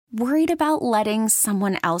Worried about letting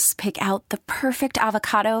someone else pick out the perfect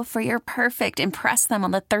avocado for your perfect impress them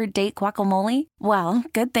on the third date guacamole? Well,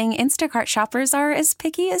 good thing Instacart shoppers are as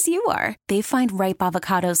picky as you are. They find ripe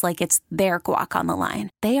avocados like it's their guac on the line.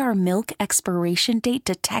 They are milk expiration date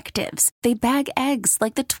detectives. They bag eggs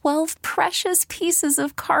like the 12 precious pieces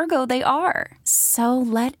of cargo they are. So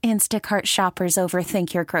let Instacart shoppers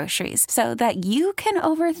overthink your groceries so that you can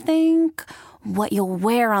overthink what you'll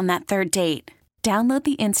wear on that third date. Download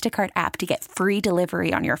the Instacart app to get free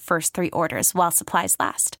delivery on your first 3 orders while supplies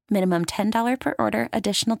last. Minimum $10 per order.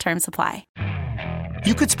 Additional terms apply.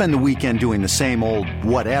 You could spend the weekend doing the same old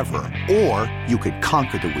whatever, or you could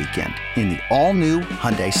conquer the weekend in the all-new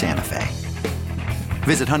Hyundai Santa Fe.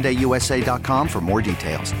 Visit HyundaiUSA.com for more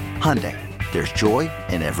details. Hyundai, there's joy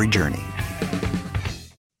in every journey.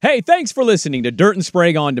 Hey, thanks for listening to Dirt and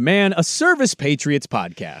Sprague On Demand, a Service Patriots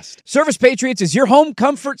podcast. Service Patriots is your home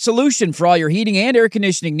comfort solution for all your heating and air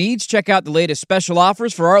conditioning needs. Check out the latest special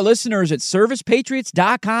offers for our listeners at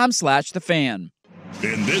servicepatriots.com/thefan.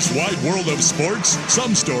 In this wide world of sports,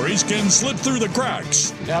 some stories can slip through the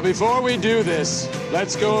cracks. Now, before we do this,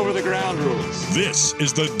 let's go over the ground rules. This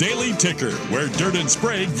is the Daily Ticker, where Dirt and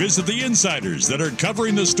Sprague visit the insiders that are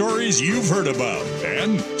covering the stories you've heard about,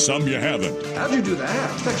 and some you haven't. How'd you do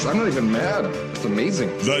that? Actually, I'm not even mad. It's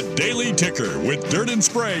amazing. The Daily Ticker with Dirt and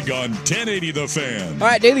Sprague on 1080 The Fan. All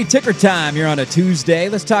right, Daily Ticker time here on a Tuesday.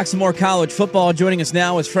 Let's talk some more college football. Joining us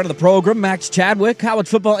now is friend of the program, Max Chadwick, college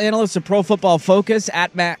football analyst of Pro Football Focus,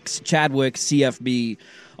 at Max Chadwick CFB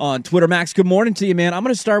on Twitter. Max, good morning to you, man. I'm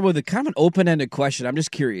going to start with a kind of an open-ended question. I'm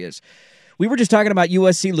just curious. We were just talking about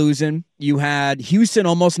USC losing. You had Houston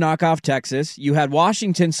almost knock off Texas. You had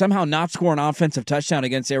Washington somehow not score an offensive touchdown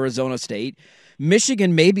against Arizona State.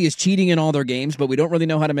 Michigan maybe is cheating in all their games, but we don't really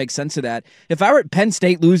know how to make sense of that. If I were at Penn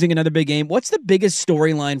State losing another big game, what's the biggest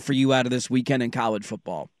storyline for you out of this weekend in college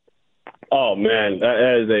football? Oh, man,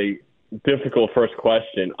 that is a difficult first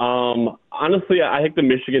question. Honestly, I think the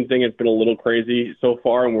Michigan thing has been a little crazy so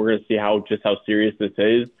far, and we're going to see how serious this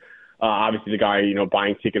is. Obviously, the guy,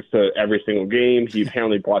 buying tickets to every single game. He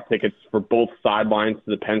apparently bought tickets for both sidelines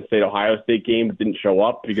to the Penn State-Ohio State game, but didn't show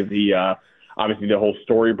up because he obviously the whole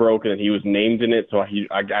story broke and he was named in it. So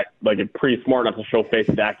I got pretty smart not to show face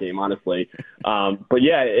at that game, honestly. But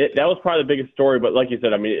yeah, that was probably the biggest story. But like you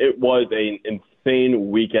said, I mean, it was an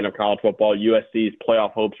insane weekend of college football. USC's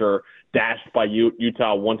playoff hopes are dashed by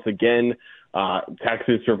Utah once again.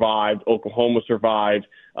 Texas survived. Oklahoma survived.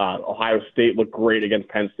 Ohio State looked great against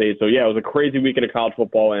Penn State. So, yeah, it was a crazy weekend of college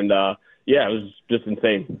football, and, yeah, it was just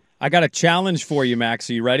insane. I got a challenge for you, Max.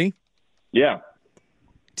 Are you ready? Yeah.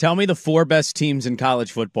 Tell me the 4 best teams in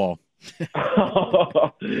college football.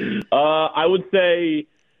 I would say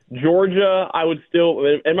Georgia. I would still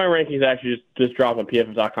 – and my rankings actually just dropped on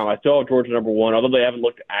PFF.com. I still have Georgia number 1, although they haven't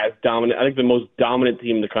looked as dominant. I think the most dominant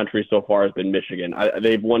team in the country so far has been Michigan.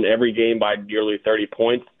 They've won every game by nearly 30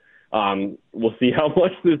 points. We'll see how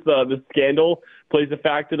much this scandal plays a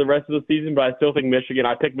factor the rest of the season, but I still think Michigan –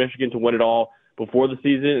 I picked Michigan to win it all before the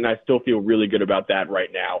season, and I still feel really good about that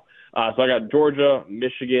right now. So I got Georgia,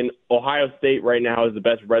 Michigan, Ohio State right now is the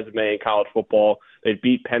best resume in college football. They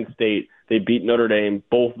beat Penn State. They beat Notre Dame.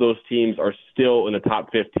 Both those teams are still in the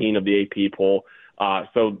top 15 of the AP poll.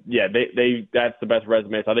 So, yeah, that's the best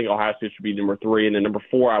resume. So I think Ohio State should be number 3. And then number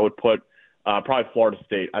 4, I would put probably Florida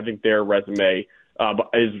State. I think their resume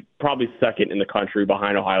is probably second in the country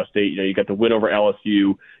behind Ohio State. You got the win over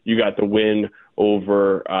LSU. You got the win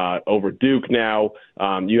over Duke now.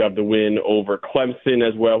 You have the win over Clemson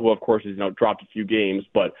as well, who, of course, has dropped a few games.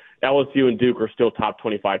 But LSU and Duke are still top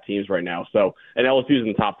 25 teams right now. So, and LSU is in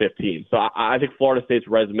the top 15. So I think Florida State's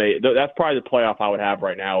resume, that's probably the playoff I would have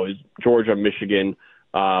right now is Georgia, Michigan,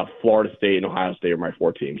 Florida State, and Ohio State are my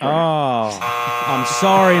 4 teams. I'm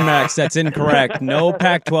sorry, Max. That's incorrect. No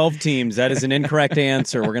Pac-12 teams. That is an incorrect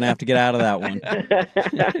answer. We're going to have to get out of that one.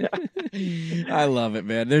 I love it,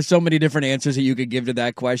 man. There's so many different answers that you could give to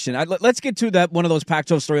that question. Let's get to that one of those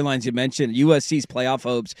Pac-12 storylines you mentioned, USC's playoff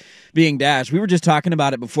hopes being dashed. We were just talking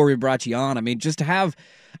about it before we brought you on. I mean, just to have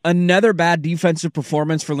another bad defensive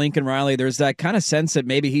performance for Lincoln Riley, there's that kind of sense that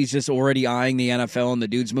maybe he's just already eyeing the NFL and the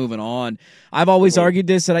dude's moving on. I've always argued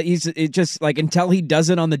this, that it just like until he does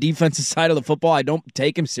it on the defensive side of the football, I don't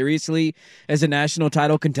take him seriously as a national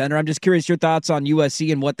title contender. I'm just curious your thoughts on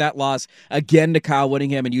USC and what that loss again to Kyle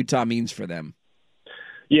Whittingham and Utah means for them.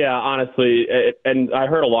 Yeah, honestly, and I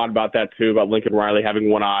heard a lot about that too, about Lincoln Riley having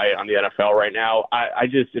one eye on the NFL right now. I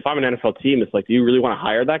just, if I'm an NFL team, it's like, do you really want to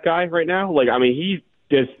hire that guy right now? Like, I mean, he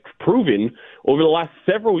has proven over the last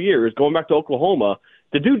several years, going back to Oklahoma,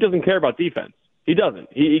 the dude doesn't care about defense. He doesn't.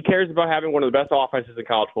 He cares about having one of the best offenses in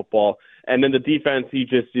college football, and then the defense, he's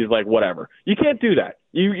like, whatever. You can't do that.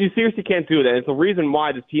 You seriously can't do that. And it's the reason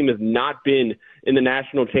why this team has not been in the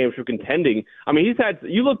national championship contending. I mean,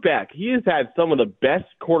 you look back, he has had some of the best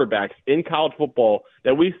quarterbacks in college football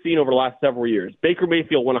that we've seen over the last several years. Baker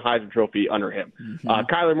Mayfield won a Heisman Trophy under him.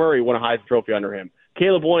 Kyler Murray won a Heisman Trophy under him.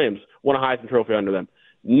 Caleb Williams won a Heisman Trophy under them.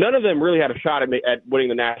 None of them really had a shot at winning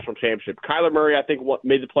the national championship. Kyler Murray, I think,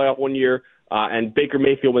 made the playoff one year. And Baker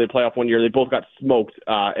Mayfield made the playoff one year. They both got smoked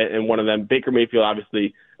in one of them. Baker Mayfield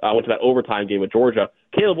obviously went to that overtime game with Georgia.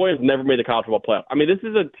 Caleb Williams never made the college football playoff. I mean, this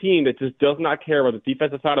is a team that just does not care about the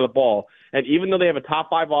defensive side of the ball. And even though they have a top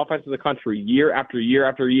 5 offense in the country year after year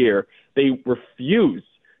after year, they refuse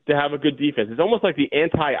to have a good defense. It's almost like the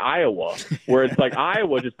anti-Iowa, where it's like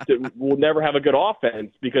Iowa just will never have a good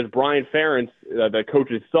offense because Brian Ferentz, the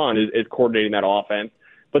coach's son, is coordinating that offense.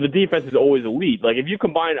 But the defense is always elite. Like, if you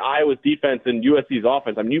combine Iowa's defense and USC's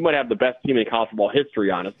offense, I mean, you might have the best team in college football history,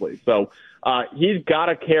 honestly. So he's got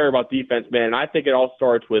to care about defense, man. And I think it all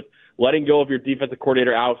starts with letting go of your defensive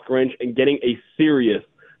coordinator, Alex Grinch, and getting a serious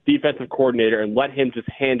defensive coordinator and let him just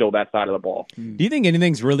handle that side of the ball. Do you think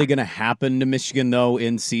anything's really going to happen to Michigan, though,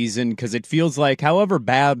 in season? Because it feels like however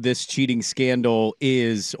bad this cheating scandal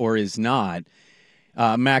is or is not,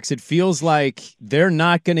 Max, it feels like they're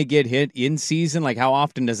not going to get hit in season. Like, how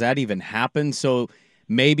often does that even happen? So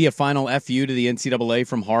maybe a final FU to the NCAA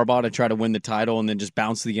from Harbaugh to try to win the title and then just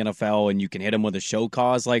bounce to the NFL and you can hit him with a show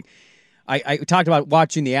cause. Like, I talked about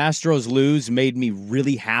watching the Astros lose made me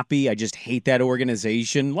really happy. I just hate that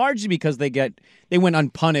organization, largely because they went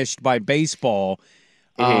unpunished by baseball.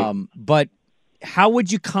 But how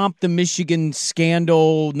would you comp the Michigan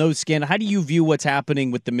scandal, no scandal? How do you view what's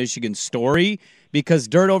happening with the Michigan story? Because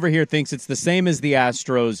Dirt over here thinks it's the same as the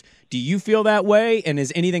Astros. Do you feel that way? And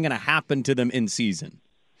is anything going to happen to them in season?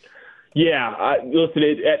 Yeah, listen,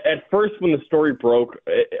 at first when the story broke,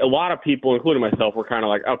 a lot of people, including myself, were kind of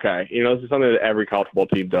like, okay, this is something that every college football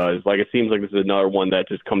team does. Like, it seems like this is another one that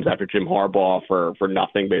just comes after Jim Harbaugh for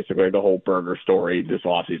nothing, basically. The whole burger story this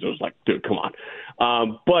offseason was like, dude, come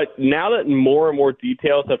on. But now that more and more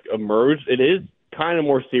details have emerged, it is kind of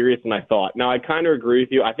more serious than I thought. Now, I kind of agree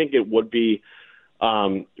with you. I think it would be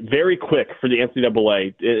very quick for the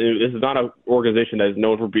NCAA. This is not an organization that is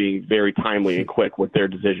known for being very timely and quick with their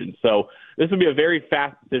decisions. So this would be a very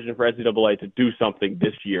fast decision for NCAA to do something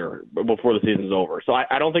this year before the season is over. So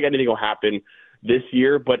I don't think anything will happen this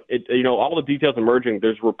year, but all the details emerging.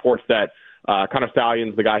 There's reports that Connor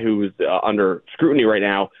Stalions, the guy who is under scrutiny right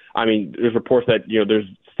now, I mean, there's reports that there's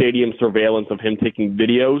stadium surveillance of him taking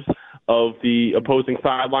videos of the opposing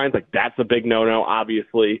sidelines. Like, that's a big no-no,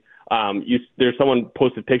 obviously. There's someone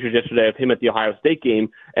posted pictures yesterday of him at the Ohio State game,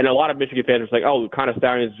 and a lot of Michigan fans were like, oh, Connor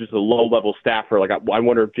Stalions is just a low-level staffer. Like, I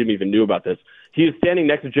wonder if Jim even knew about this. He was standing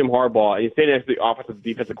next to Jim Harbaugh, and he's standing next to the offensive and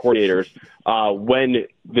defensive coordinators when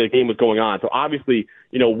the game was going on. So, obviously,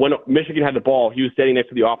 when Michigan had the ball, he was standing next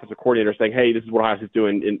to the offensive coordinator saying, hey, this is what Ohio State's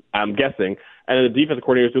doing, and I'm guessing. And then the defensive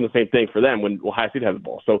coordinator is doing the same thing for them when Ohio State has the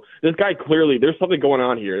ball. So this guy clearly, there's something going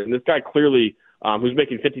on here, and this guy clearly who's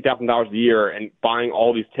making $50,000 a year and buying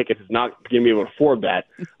all these tickets is not going to be able to afford that.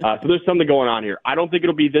 So there's something going on here. I don't think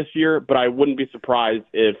it'll be this year, but I wouldn't be surprised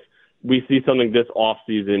if we see something this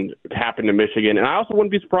offseason happen to Michigan. And I also wouldn't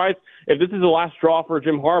be surprised if this is the last straw for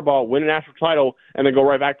Jim Harbaugh, win a national title, and then go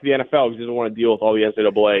right back to the NFL because he doesn't want to deal with all the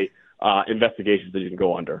NCAA investigations that you can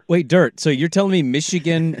go under. Wait, Dirt, so you're telling me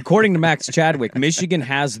Michigan, according to Max Chadwick, Michigan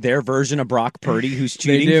has their version of Brock Purdy who's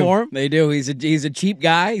cheating for him? They do. He's a cheap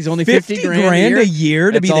guy. He's only $50 grand a year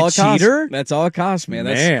to be the cheater? That's all it costs,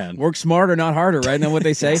 man. Work smarter, not harder, right? Isn't that what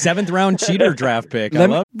they say? 7th round cheater draft pick.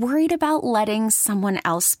 Worried about letting someone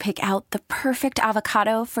else pick out the perfect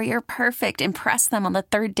avocado for your perfect impress them on the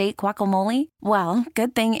third date guacamole? Well,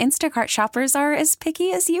 good thing Instacart shoppers are as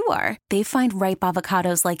picky as you are. They find ripe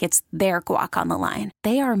avocados like it's their guac on the line.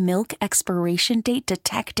 They are milk expiration date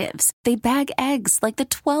detectives. They bag eggs like the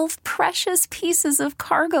 12 precious pieces of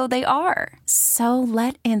cargo they are. So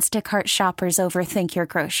let Instacart shoppers overthink your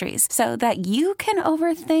groceries so that you can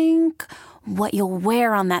overthink what you'll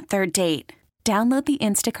wear on that third date. Download the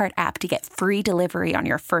Instacart app to get free delivery on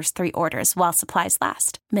your first 3 orders while supplies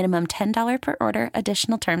last. Minimum $10 per order.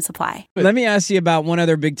 Additional terms apply. Let me ask you about one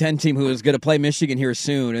other Big Ten team who is going to play Michigan here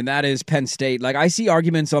soon, and that is Penn State. Like, I see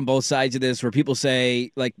arguments on both sides of this where people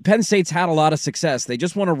say, like, Penn State's had a lot of success. They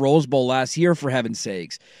just won a Rose Bowl last year, for heaven's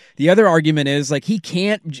sakes. The other argument is, like,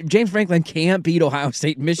 James Franklin can't beat Ohio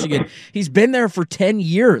State and Michigan. He's been there for 10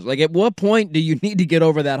 years. Like, at what point do you need to get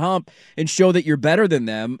over that hump and show that you're better than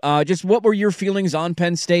them? Just what were your feelings on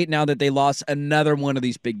Penn State now that they lost another one of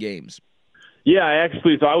these big games? Yeah,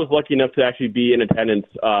 so I was lucky enough to actually be in attendance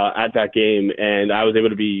at that game, and I was able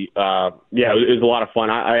to be, it was a lot of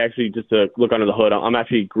fun. I actually, just to look under the hood, I'm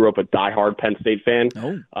actually grew up a diehard Penn State fan.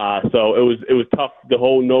 So it was tough. The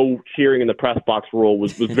whole no cheering in the press box rule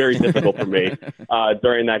was very difficult for me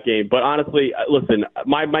during that game. But honestly, listen,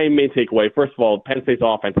 my main takeaway, first of all, Penn State's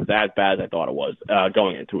offense is as bad as I thought it was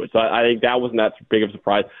going into it. So I think that wasn't that big of a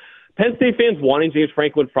surprise. Penn State fans wanting James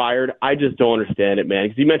Franklin fired, I just don't understand it, man.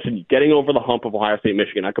 Because you mentioned getting over the hump of Ohio State,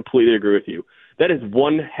 Michigan. I completely agree with you. That is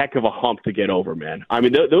one heck of a hump to get over, man. I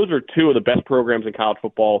mean, those are two of the best programs in college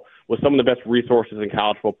football with some of the best resources in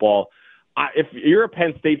college football. If you're a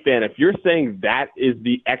Penn State fan, if you're saying that is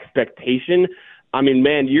the expectation, I mean,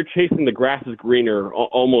 man, you're chasing the grass is greener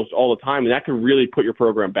almost all the time, and that could really put your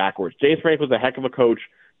program backwards. James Franklin's a heck of a coach,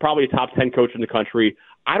 probably a top 10 coach in the country.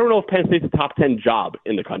 I don't know if Penn State's a top 10 job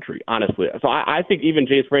in the country, honestly. So I think even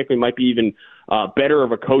James Franklin might be even better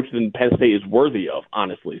of a coach than Penn State is worthy of,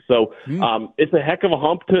 honestly. So it's a heck of a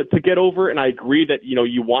hump to get over, and I agree that,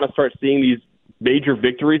 you want to start seeing these major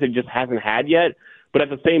victories that he just hasn't had yet. But at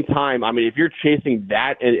the same time, I mean, if you're chasing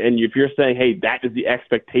that and if you're saying, hey, that is the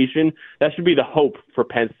expectation, that should be the hope for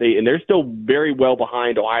Penn State. And they're still very well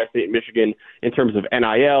behind Ohio State and Michigan in terms of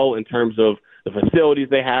NIL, in terms of the facilities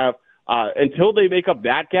they have. Until they make up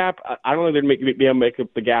that gap, I don't think they're be able to make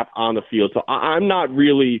up the gap on the field. So I'm not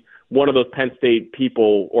really one of those Penn State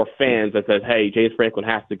people or fans that says, hey, James Franklin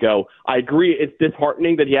has to go. I agree it's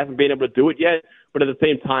disheartening that he hasn't been able to do it yet, but at the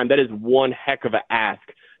same time, that is one heck of an ask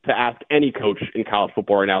to ask any coach in college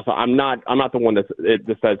football right now. So I'm not the one that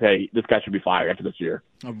says, hey, this guy should be fired after this year.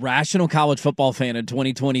 A rational college football fan in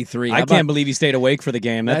 2023. I can't believe he stayed awake for the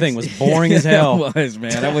game. That thing was boring as hell. It was,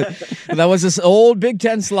 man. That was this old Big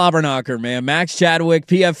Ten slobber knocker, man. Max Chadwick,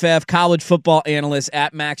 PFF, college football analyst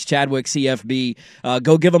at Max Chadwick, CFB.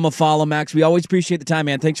 Go give him a follow, Max. We always appreciate the time,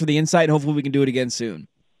 man. Thanks for the insight. Hopefully we can do it again soon.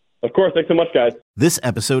 Of course. Thanks so much, guys. This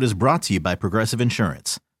episode is brought to you by Progressive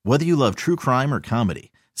Insurance. Whether you love true crime or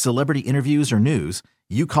comedy, celebrity interviews or news,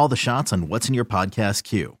 you call the shots on what's in your podcast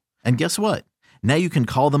queue. And guess what? Now you can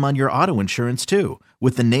call them on your auto insurance too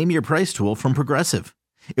with the Name Your Price tool from Progressive.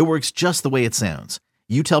 It works just the way it sounds.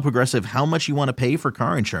 You tell Progressive how much you want to pay for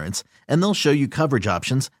car insurance, and they'll show you coverage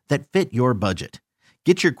options that fit your budget.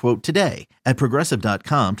 Get your quote today at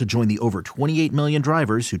Progressive.com to join the over 28 million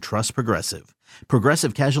drivers who trust Progressive.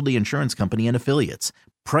 Progressive Casualty Insurance Company and Affiliates.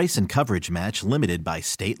 Price and coverage match limited by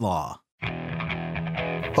state law.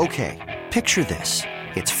 Okay, picture this.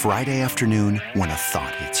 It's Friday afternoon when a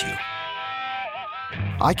thought hits you.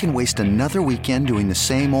 I can waste another weekend doing the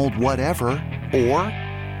same old whatever, or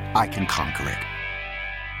I can conquer it.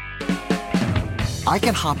 I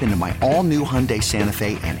can hop into my all-new Hyundai Santa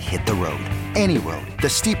Fe and hit the road. Any road. The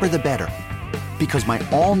steeper, the better. Because my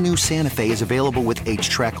all-new Santa Fe is available with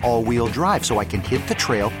H-Track all-wheel drive, so I can hit the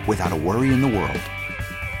trail without a worry in the world.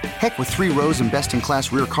 Heck, with 3 rows and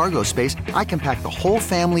best-in-class rear cargo space, I can pack the whole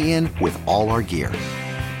family in with all our gear.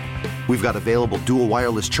 We've got available dual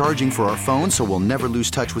wireless charging for our phones, so we'll never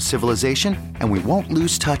lose touch with civilization, and we won't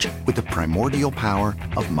lose touch with the primordial power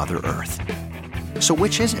of Mother Earth. So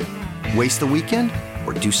which is it? Waste the weekend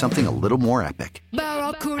or do something a little more epic?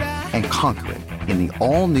 And conquer it in the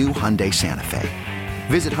all-new Hyundai Santa Fe.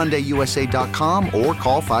 Visit HyundaiUSA.com or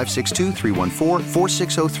call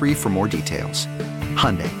 562-314-4603 for more details.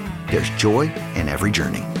 Hyundai, there's joy in every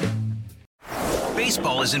journey.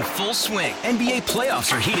 Baseball is in full swing. NBA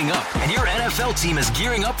playoffs are heating up, and your NFL team is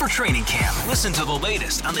gearing up for training camp. Listen to the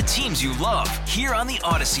latest on the teams you love here on the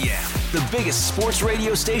Odyssey app. The biggest sports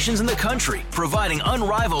radio stations in the country, providing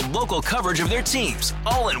unrivaled local coverage of their teams,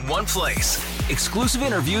 all in one place. Exclusive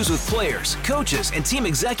interviews with players, coaches, and team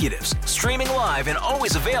executives, streaming live and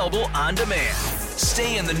always available on demand.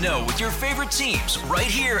 Stay in the know with your favorite teams right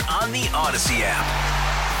here on the Odyssey app.